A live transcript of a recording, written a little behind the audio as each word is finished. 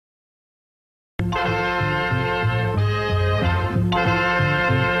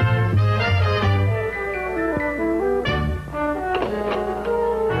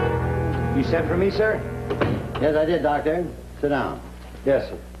sent for me, sir? Yes, I did, Doctor. Sit down. Yes,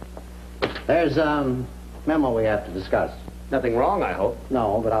 sir. There's a memo we have to discuss. Nothing wrong, I hope.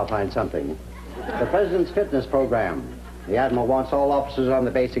 No, but I'll find something. The President's fitness program. The Admiral wants all officers on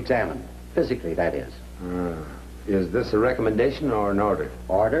the base examined. Physically, that is. Is this a recommendation or an order?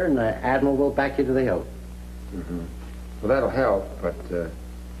 Order, and the Admiral will back you to the hilt. Well, that'll help, but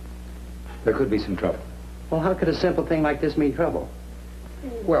there could be some trouble. Well, how could a simple thing like this mean trouble?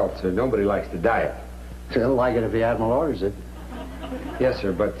 Well, sir, nobody likes to diet. He'll like it if the Admiral orders it. Yes,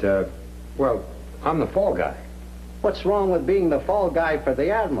 sir, but, well, I'm the fall guy. What's wrong with being the fall guy for the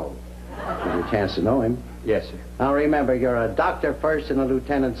Admiral? Give you a chance to know him. Yes, sir. Now, remember, you're a doctor first and a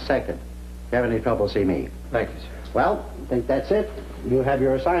lieutenant second. If you have any trouble, see me. Thank you, sir. Well, I think that's it. You have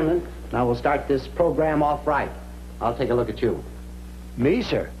your assignment. Now we'll start this program off right. I'll take a look at you. Me,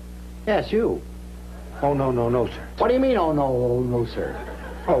 sir? Yes, you. Oh, no, sir. What do you mean, oh, no, sir?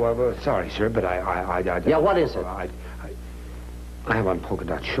 Oh, well, sorry, sir, but I... Yeah, what is it? I have on polka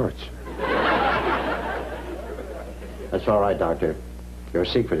dot shorts. That's all right, Doctor. Your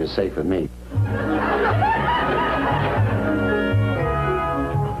secret is safe with me.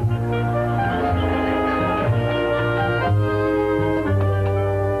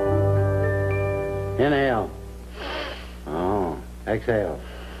 Inhale. Oh, exhale.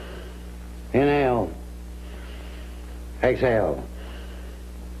 Inhale. Exhale.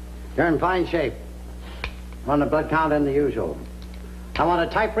 You're in fine shape. Run the blood count in the usual. I want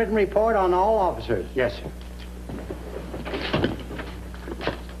a typewritten report on all officers. Yes, sir.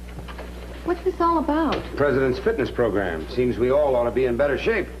 What's this all about? President's fitness program. Seems we all ought to be in better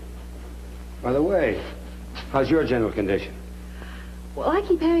shape. By the way, how's your general condition? Well, I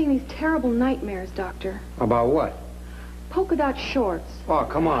keep having these terrible nightmares, Doctor. About what? Polka dot shorts. Oh,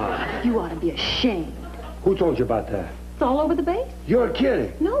 come on. You ought to be ashamed. Who told you about that? It's all over the base. You're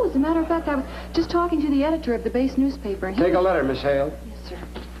kidding. No, as a matter of fact, I was just talking to the editor of the base newspaper, and he... Take a letter, Miss Hale. Yes,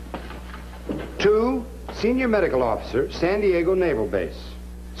 sir. To Senior Medical Officer, San Diego Naval Base.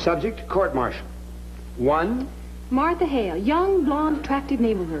 Subject, court-martial. 1, Martha Hale, young, blonde, attractive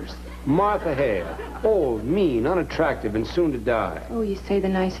naval nurse. Martha Hale. Old, mean, unattractive, and soon to die. Oh, you say the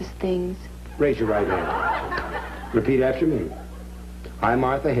nicest things. Raise your right hand. Repeat after me. I,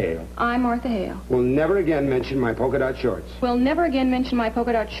 Martha Hale, I'm Martha Hale. will never again mention my polka dot shorts. Will never again mention my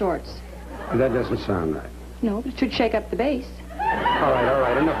polka dot shorts. That doesn't sound right. No, but it should shake up the base. All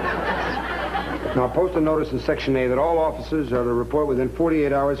right, enough. Now, post a notice in Section A that all officers are to report within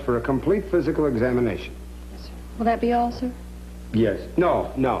 48 hours for a complete physical examination. Yes, sir. Will that be all, sir? Yes.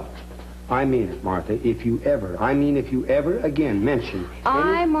 No. I mean it, Martha. If you ever again mention...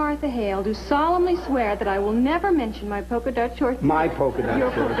 I, Martha Hale, do solemnly swear that I will never mention my polka dot shorts. My polka dot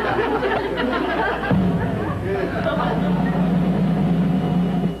Your shorts. polka dot shorts.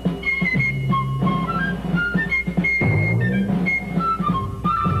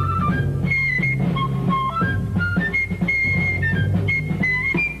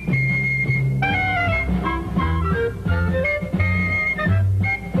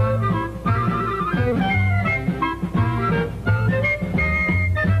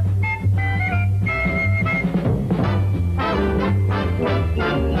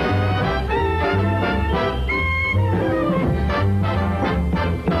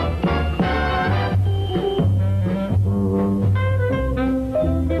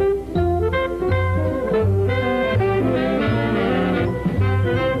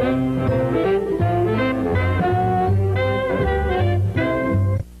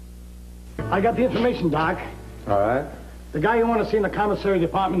 I got the information, Doc. All right. The guy you want to see in the commissary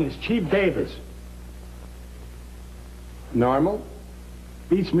department is Chief Davis. Normal?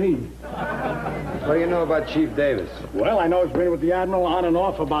 Beats me. What do you know about Chief Davis? Well, I know he's been with the Admiral on and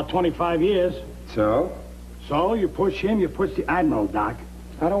off for about 25 years. So? So, you push him, you push the Admiral, Doc.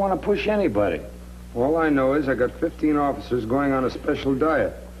 I don't want to push anybody. All I know is I got 15 officers going on a special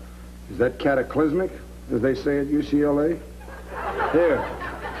diet. Is that cataclysmic, as they say at UCLA? Here.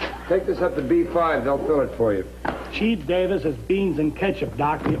 Take this up to B5. They'll fill it for you. Chief Davis is beans and ketchup,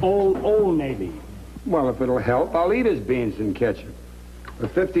 Doc. The old Navy. Well, if it'll help, I'll eat his beans and ketchup. The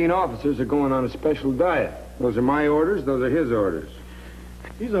 15 officers are going on a special diet. Those are my orders. Those are his orders.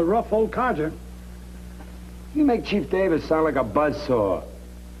 He's a rough old codger. You make Chief Davis sound like a buzzsaw.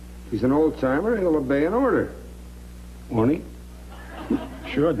 He's an old-timer. He'll obey an order. Won't he?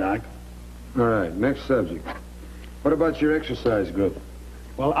 Sure, Doc. All right, next subject. What about your exercise group?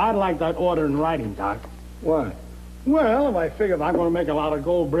 Well, I'd like that order in writing, Doc. Why? Well, if I figure if I'm going to make a lot of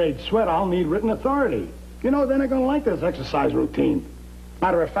gold braid sweat, I'll need written authority. You know, they're not going to like this exercise routine.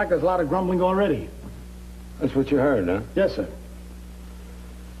 Matter of fact, there's a lot of grumbling already. That's what you heard, huh? Yes, sir.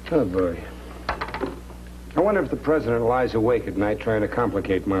 Oh, boy. I wonder if the president lies awake at night trying to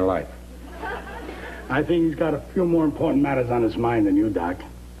complicate my life. I think he's got a few more important matters on his mind than you, Doc.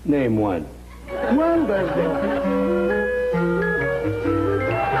 Name one. Well, there's the...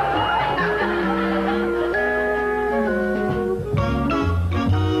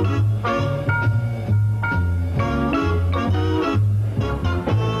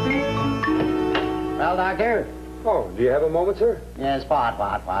 Well, Doctor? Oh, do you have a moment, sir? Yes, what?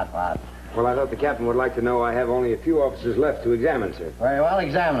 Well, I thought the captain would like to know I have only a few officers left to examine, sir. Very well,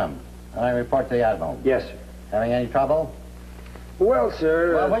 examine them. And I report to the Admiral. Yes, sir. Having any trouble? Well,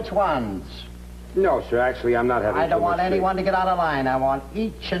 sir... Well, which ones? No, sir, actually, I'm not having I don't too want much anyone to get out of line. I want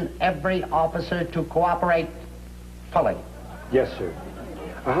each and every officer to cooperate fully. Yes, sir.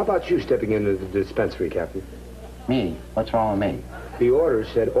 How about you stepping into the dispensary, Captain? Me? What's wrong with me? The order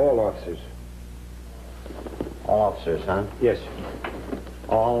said all officers. All officers, huh? Yes, sir.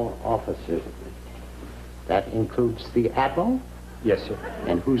 All officers. That includes the Admiral? Yes, sir.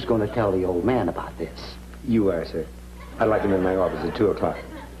 And who's going to tell the old man about this? You are, sir. I'd like him in my office at 2 o'clock.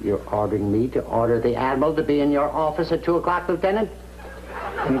 You're ordering me to order the Admiral to be in your office at 2 o'clock, Lieutenant?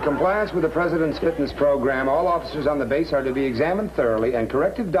 In compliance with the President's fitness program, all officers on the base are to be examined thoroughly, and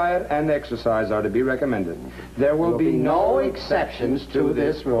corrective diet and exercise are to be recommended. There will be no exceptions to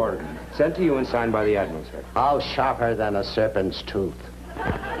this order. Sent to you and signed by the Admiral, sir. How sharper than a serpent's tooth.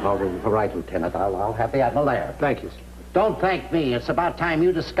 All right, Lieutenant. I'll have the Admiral there. Thank you, sir. Don't thank me. It's about time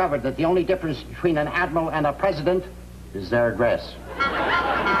you discovered that the only difference between an Admiral and a President is their dress.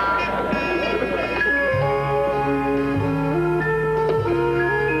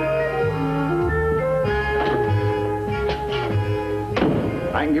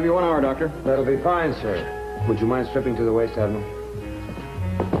 I can give you 1 hour, Doctor. That'll be fine, sir. Would you mind stripping to the waist, Admiral?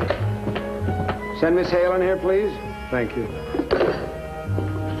 Send Miss Hale in here, please. Thank you.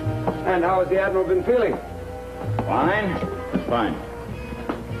 And how has the Admiral been feeling? Fine. Fine.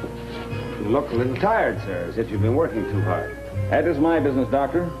 You look a little tired, sir, as if you've been working too hard. That is my business,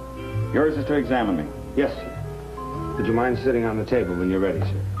 Doctor. Yours is to examine me. Yes, sir. Would you mind sitting on the table when you're ready,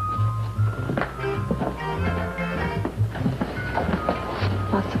 sir?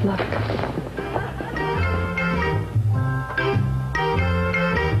 Lots of luck.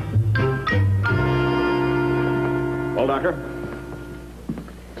 Well, Doctor?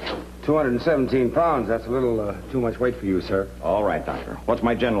 217 pounds. That's a little too much weight for you, sir. All right, Doctor. What's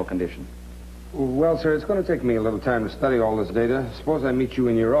my general condition? Well, sir, it's going to take me a little time to study all this data. Suppose I meet you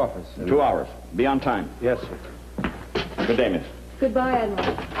in your office. 2 hours. Be on time. Yes, sir. Good day, miss. Goodbye,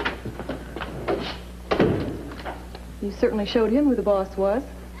 Admiral. You certainly showed him who the boss was.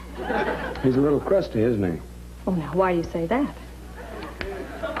 He's a little crusty, isn't he? Oh, now, why do you say that?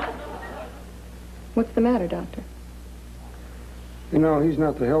 What's the matter, Doctor? You know, he's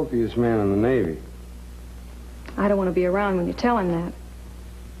not the healthiest man in the Navy. I don't want to be around when you tell him that.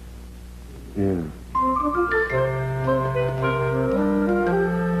 Yeah.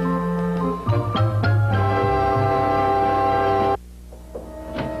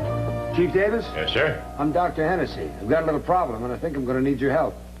 Chief Davis? Yes, sir. I'm Dr. Hennessey. I've got a little problem, and I think I'm going to need your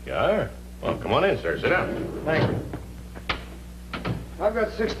help. You are? Well, come on in, sir. Sit down. Thank you. I've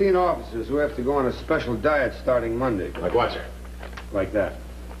got 16 officers who have to go on a special diet starting Monday. Like what, sir? Like that.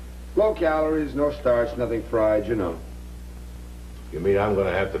 Low calories, no starch, nothing fried, you know. You mean I'm going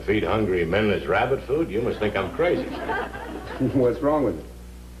to have to feed hungry men this rabbit food? You must think I'm crazy. What's wrong with it?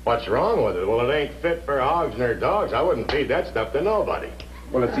 What's wrong with it? Well, it ain't fit for hogs nor dogs. I wouldn't feed that stuff to nobody.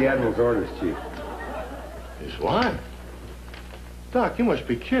 Well, it's the Admiral's orders, Chief. Is what? Doc, you must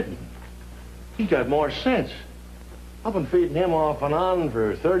be kidding. He's got more sense. I've been feeding him off and on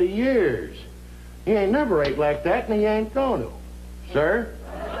for 30 years. He ain't never ate like that, and he ain't going to. Sir?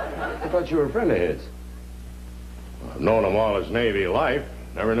 I thought you were a friend of his. I've known him all his Navy life.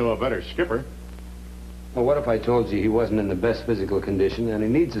 Never knew a better skipper. Well, what if I told you he wasn't in the best physical condition and he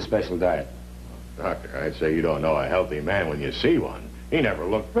needs a special diet? Doctor, I'd say you don't know a healthy man when you see one. He never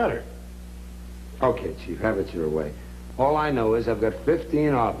looked better. Okay, Chief, have it your way. All I know is I've got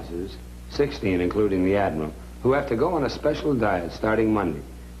 15 officers, 16 including the Admiral, who have to go on a special diet starting Monday.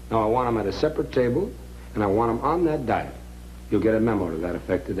 Now, I want them at a separate table, and I want them on that diet. You'll get a memo to that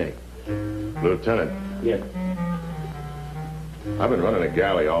effect today. Lieutenant. Yes. I've been running a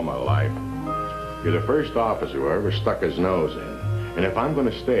galley all my life. You're the first officer who ever stuck his nose in. And if I'm going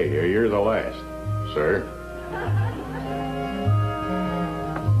to stay here, you're the last, sir.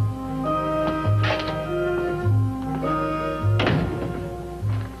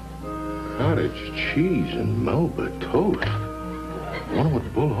 Cottage cheese and Melba toast. I wonder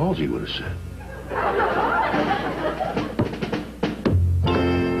what Bull Halsey would have said.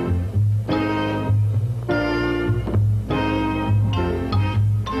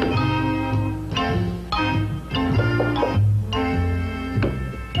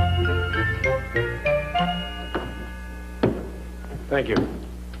 Thank you.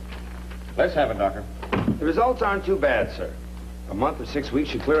 Let's have it, Doctor. The results aren't too bad, sir. A month or 6 weeks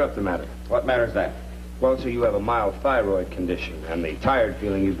should clear up the matter. What matter is that? Well, sir, you have a mild thyroid condition, and the tired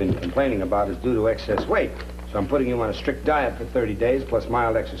feeling you've been complaining about is due to excess weight. So I'm putting you on a strict diet for 30 days, plus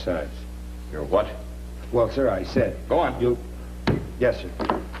mild exercise. You're what? Well, sir, I said... Go on. Yes, sir.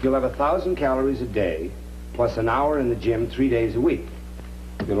 You'll have 1,000 calories a day, plus an hour in the gym 3 days a week.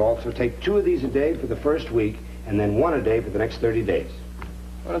 You'll also take 2 of these a day for the first week, and then 1 a day for the next 30 days.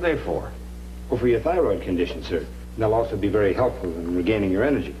 What are they for? Well, for your thyroid condition, sir. They'll also be very helpful in regaining your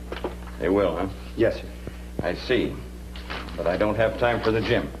energy. They will, huh? Yes, sir. I see. But I don't have time for the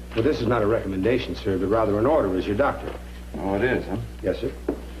gym. Well, this is not a recommendation, sir, but rather an order as your doctor. Oh, it is, huh? Yes, sir.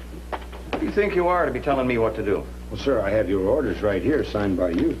 Who do you think you are to be telling me what to do? Well, sir, I have your orders right here, signed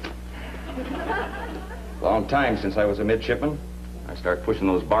by you. Long time since I was a midshipman. I start pushing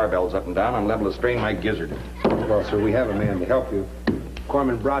those barbells up and down, I'm liable to strain my gizzard. Well, sir, we have a man to help you.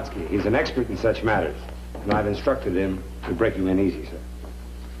 Corman Brodsky. He's an expert in such matters. And I've instructed him to break you in easy, sir.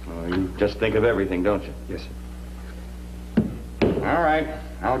 Oh, you just think of everything, don't you? Yes, sir. All right.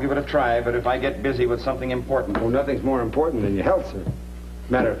 I'll give it a try, but if I get busy with something important... Well, nothing's more important than your health, sir.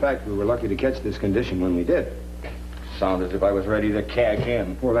 Matter of fact, we were lucky to catch this condition when we did. Sound as if I was ready to cash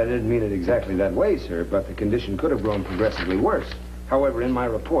in. Well, I didn't mean it exactly that way, sir, but the condition could have grown progressively worse. However, in my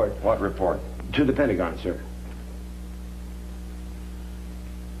report... What report? To the Pentagon, sir.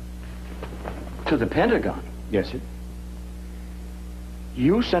 To the Pentagon? Yes, sir.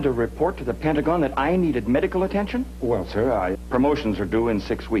 You sent a report to the Pentagon that I needed medical attention? Well, sir, Promotions are due in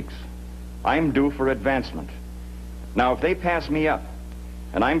 6 weeks. I'm due for advancement. Now, if they pass me up,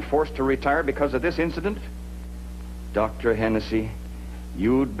 and I'm forced to retire because of this incident, Dr. Hennessey,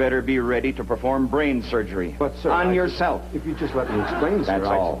 you'd better be ready to perform brain surgery. But, sir, on yourself. If you just let me explain, sir. That's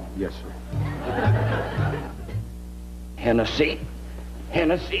all. Yes, sir. Hennesey.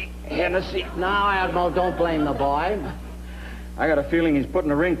 Now, Admiral, don't blame the boy. I got a feeling he's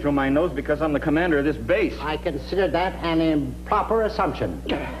putting a ring through my nose because I'm the commander of this base. I consider that an improper assumption.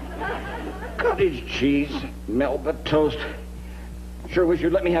 Cottage cheese, Melba toast. Sure wish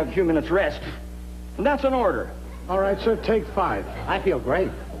you'd let me have a few minutes rest. And that's an order. All right, sir, take 5. I feel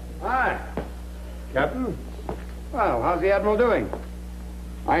great. Hi. Captain. Well, how's the Admiral doing?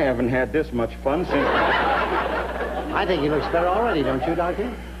 I haven't had this much fun since... I think he looks better already, don't you,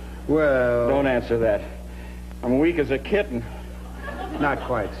 Doctor? Well... Don't answer that. I'm weak as a kitten. Not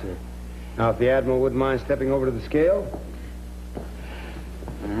quite, sir. Now, if the Admiral wouldn't mind stepping over to the scale...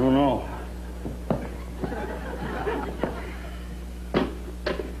 I don't know.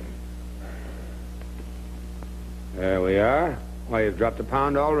 There we are. Why, you've dropped 1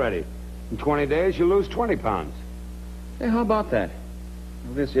 pound already. In 20 days, you'll lose 20 pounds. Hey, how about that?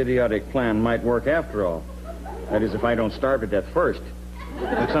 Well, this idiotic plan might work after all. That is, if I don't starve to death first.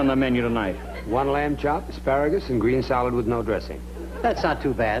 What's on the menu tonight? 1 lamb chop, asparagus, and green salad with no dressing. That's not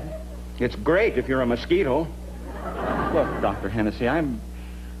too bad. It's great if you're a mosquito. Look, Dr. Hennessey, I'm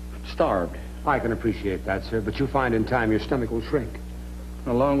starved. I can appreciate that, sir, but you'll find in time your stomach will shrink.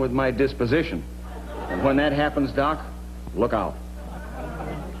 Along with my disposition. And when that happens, Doc, look out.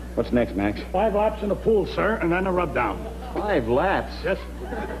 What's next, Max? 5 laps in the pool, sir, and then a rub down. 5 laps? Yes.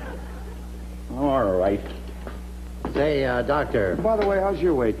 All right. Say, Doctor, By the way, how's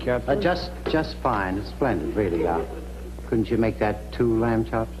your weight, Captain? just fine. It's splendid, really. Couldn't you make that 2 lamb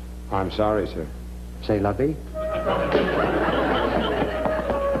chops? I'm sorry, sir. Say, lovey?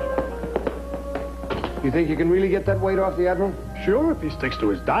 You think you can really get that weight off the Admiral? Sure, if he sticks to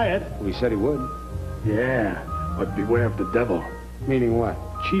his diet. Well, he said he would. Yeah, but beware of the devil. Meaning what?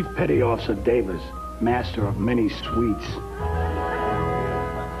 Chief Petty Officer Davis, master of many sweets.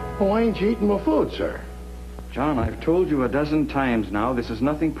 Well, why ain't you eating my food, sir? John, I've told you a dozen times now, this is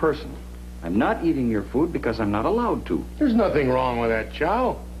nothing personal. I'm not eating your food because I'm not allowed to. There's nothing wrong with that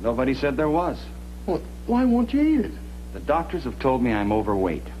chow. Nobody said there was. Well, why won't you eat it? The doctors have told me I'm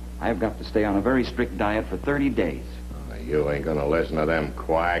overweight. I've got to stay on a very strict diet for 30 days. Oh, you ain't gonna listen to them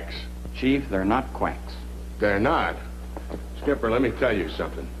quacks. Chief, they're not quacks. They're not. Skipper, let me tell you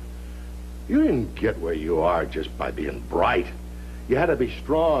something. You didn't get where you are just by being bright. You had to be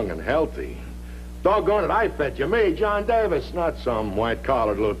strong and healthy. Doggone it, I fed you. Me, John Davis, not some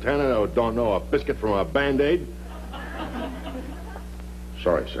white-collared lieutenant who don't know a biscuit from a Band-Aid.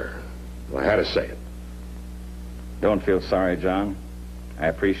 Sorry, sir. I had to say it. Don't feel sorry, John. I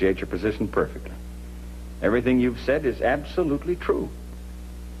appreciate your position perfectly. Everything you've said is absolutely true.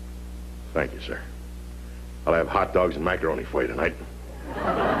 Thank you, sir. I'll have hot dogs and macaroni for you tonight.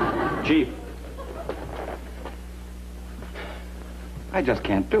 Chief. I just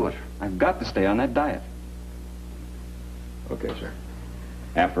can't do it. I've got to stay on that diet. Okay, sir.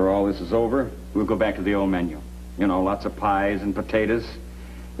 After all this is over, we'll go back to the old menu. You know, lots of pies and potatoes.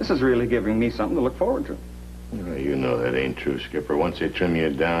 This is really giving me something to look forward to. Well, you know that ain't true, Skipper. Once they trim you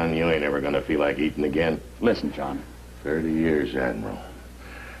down, you ain't ever gonna feel like eating again. Listen, John. 30 years, Admiral.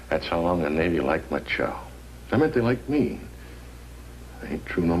 That's how long the Navy liked my chow. I meant they liked me. Ain't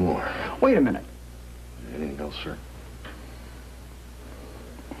true no more. Wait a minute. Anything else, sir?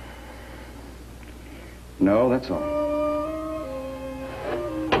 No, that's all.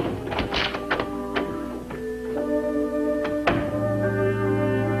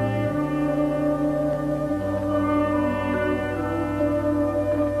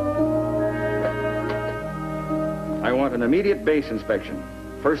 I want an immediate base inspection.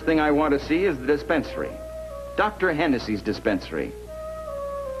 First thing I want to see is the dispensary. Dr. Hennesey's dispensary.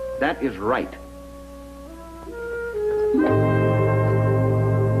 That is right.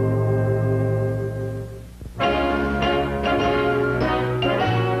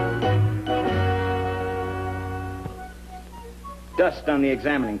 Dust on the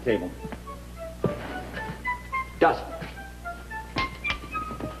examining table. Dust.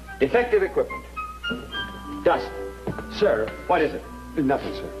 Defective equipment. Dust. Sir. What is it?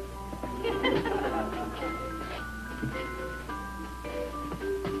 Nothing, sir.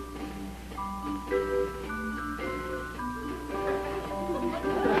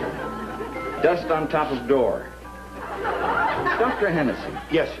 Dust on top of door. Dr. Hennessey,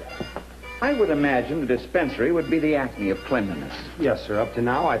 Yes, sir. I would imagine the dispensary would be the acme of cleanliness. Yes, sir. Up to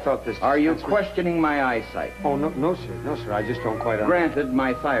now, I thought this... Are you questioning my eyesight? Oh, no, sir. No, sir. I just don't quite... Granted,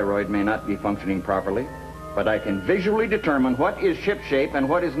 my thyroid may not be functioning properly, but I can visually determine what is shipshape and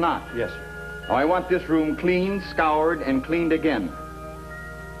what is not. Yes, sir. Now, I want this room cleaned, scoured, and cleaned again.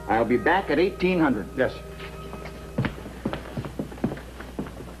 I'll be back at 1800. Yes, sir.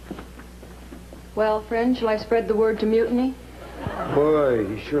 Well, friend, shall I spread the word to mutiny? Boy,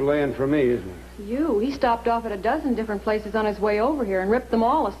 he's sure laying for me, isn't he? He stopped off at a dozen different places on his way over here and ripped them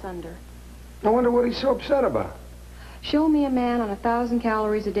all asunder. I wonder what he's so upset about. Show me a man on 1,000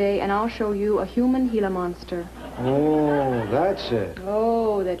 calories a day, and I'll show you a human Gila monster. Oh, that's it.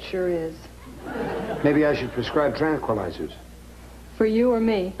 Oh, that sure is. Maybe I should prescribe tranquilizers. For you or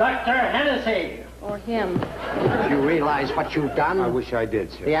me? Dr. Hennesey! Or him? Do you realize what you've done? I wish I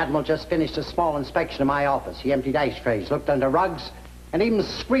did, sir. The Admiral just finished a small inspection of my office. He emptied ashtrays, looked under rugs, and even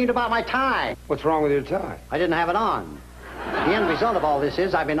screamed about my tie. What's wrong with your tie? I didn't have it on. The end result of all this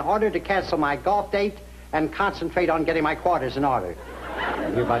is I've been ordered to cancel my golf date and concentrate on getting my quarters in order.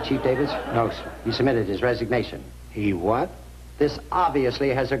 You hear about Chief Davis? No, sir. He submitted his resignation. He what? This obviously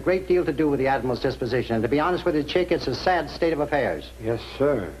has a great deal to do with the Admiral's disposition. And to be honest with you, Chick, it's a sad state of affairs. Yes,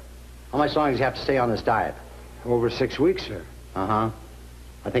 sir. How much longer does he have to stay on this diet? Over 6 weeks, sir. Uh-huh.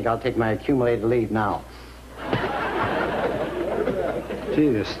 I think I'll take my accumulated leave now. Gee,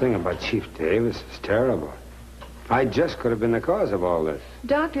 this thing about Chief Davis is terrible. I just could have been the cause of all this.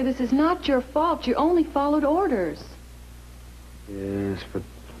 Doctor, this is not your fault. You only followed orders. Yes, but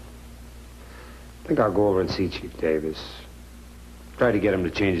I think I'll go over and see Chief Davis. Try to get him to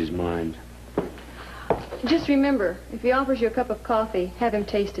change his mind. Just remember, if he offers you a cup of coffee, have him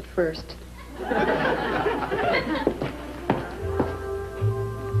taste it first.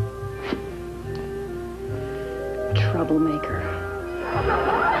 Troublemaker.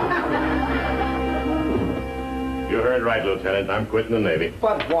 You heard right, Lieutenant. I'm quitting the Navy.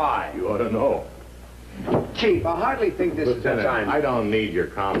 But why? You ought to know. Chief, I hardly think this is the Lieutenant, time. I don't need your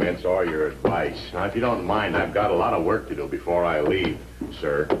comments or your advice. Now, if you don't mind, I've got a lot of work to do before I leave,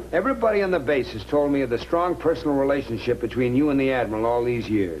 sir. Everybody on the base has told me of the strong personal relationship between you and the Admiral all these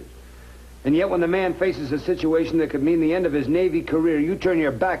years. And yet when the man faces a situation that could mean the end of his Navy career, you turn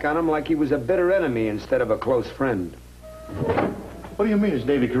your back on him like he was a bitter enemy instead of a close friend. What do you mean his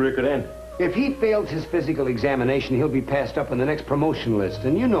Navy career could end? If he fails his physical examination, he'll be passed up on the next promotion list,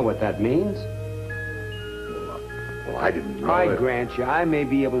 and you know what that means. Well, I didn't know I that. grant you, I may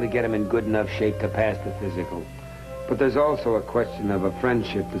be able to get him in good enough shape to pass the physical. But there's also a question of a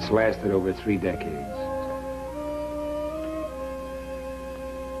friendship that's lasted over 3 decades.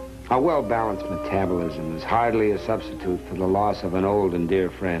 A well-balanced metabolism is hardly a substitute for the loss of an old and dear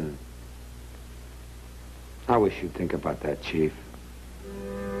friend. I wish you'd think about that, Chief.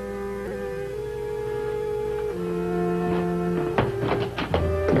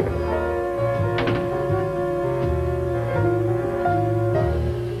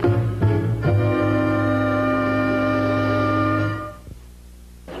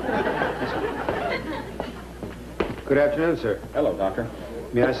 Good afternoon, sir. Hello, Doctor.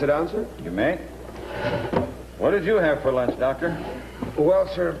 May I sit down, sir? You may. What did you have for lunch, Doctor? Well,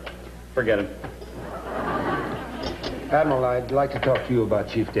 sir, Forget it. Admiral, I'd like to talk to you about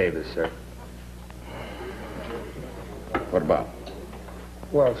Chief Davis, sir. What about?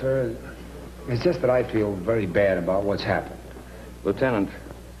 Well, sir, it's just that I feel very bad about what's happened. Lieutenant,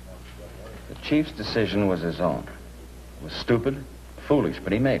 the chief's decision was his own. It was stupid, foolish,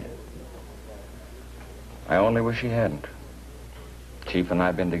 but he made it. I only wish he hadn't. Chief and I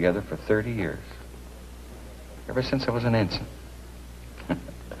have been together for 30 years. Ever since I was an ensign.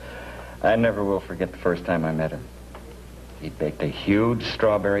 I never will forget the first time I met him. He baked a huge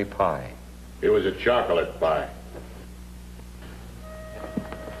strawberry pie. It was a chocolate pie.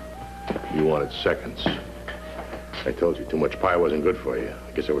 You wanted seconds. I told you too much pie wasn't good for you.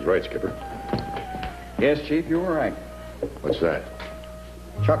 I guess I was right, Skipper. Yes, Chief, you were right. What's that?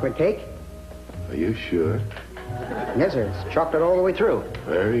 Chocolate cake? Are you sure? Yes, sir. It's chocolate all the way through.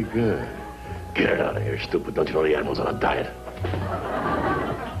 Very good. Get it out of here, stupid. Don't you know the Admiral's on a diet?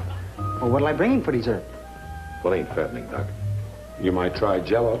 Well, what'll I bring in for dessert? Well, ain't fattening, Doc. You might try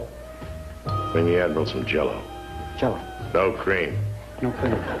Jell-O. Bring the Admiral some Jell-O. Jello. No cream. No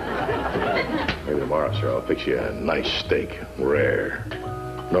cream. Maybe tomorrow, sir, I'll fix you a nice steak. Rare.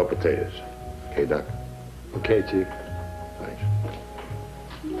 No potatoes. Okay, Doc? Okay, Chief. Thanks.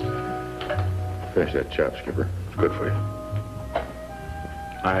 Finish that chop, Skipper. It's good for you.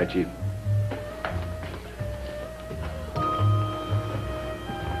 All right, Chief.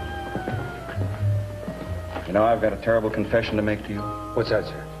 You know, I've got a terrible confession to make to you. What's that,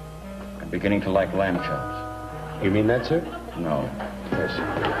 sir? I'm beginning to like lamb chops. You mean that, sir? No. Yes, sir.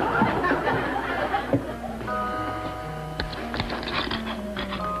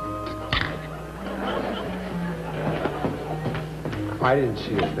 I didn't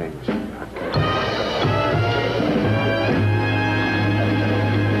see a thing, sir.